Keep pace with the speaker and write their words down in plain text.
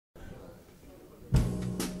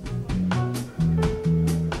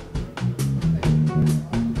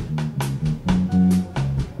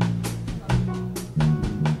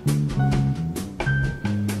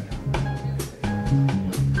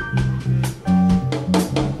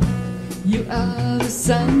are the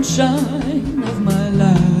sunshine of my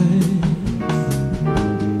life.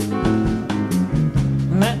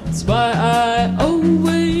 That's why I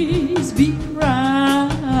always be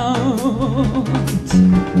round.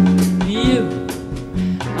 You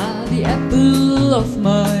are the apple of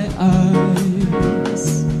my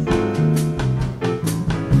eyes.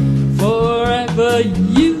 Forever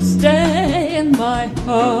you stay in my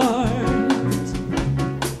heart.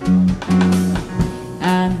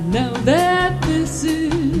 I know that this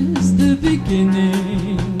is the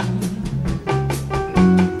beginning.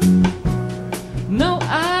 No,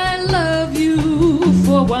 I love you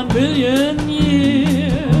for 1 billion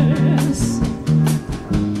years.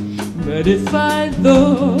 But if I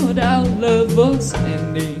thought our love was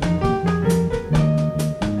ending,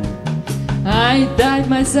 I died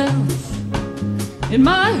myself in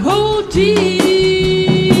my whole tears.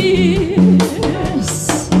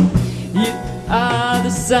 You are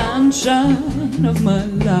the sunshine of my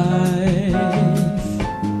life.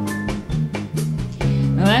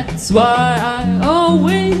 That's why I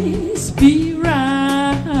always be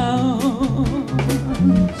round.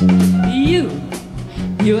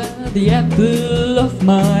 You are the apple of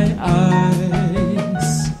my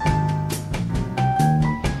eyes.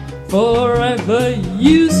 Forever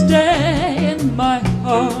you stay in my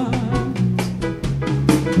heart.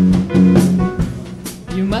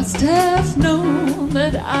 You must have known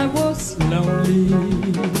that I was lonely,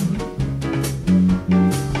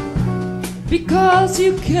 because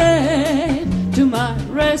you came to my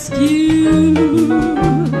rescue.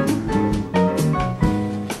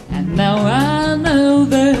 And now I know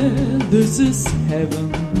that this is heaven.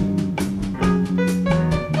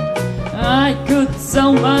 I could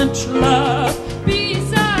so much love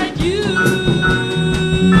beside you.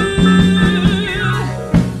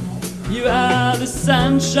 You are the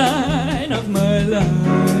sunshine of my life.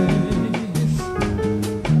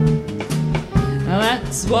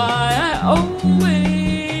 That's why I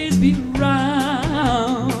always be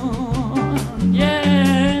round. Yeah,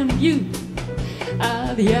 and you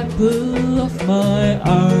are the apple of my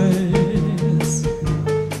eyes.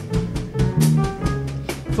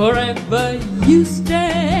 Forever you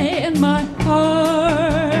stay in my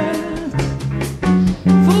heart.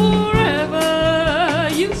 Forever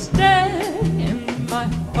you stay in my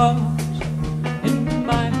heart.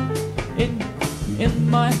 In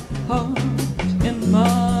my heart.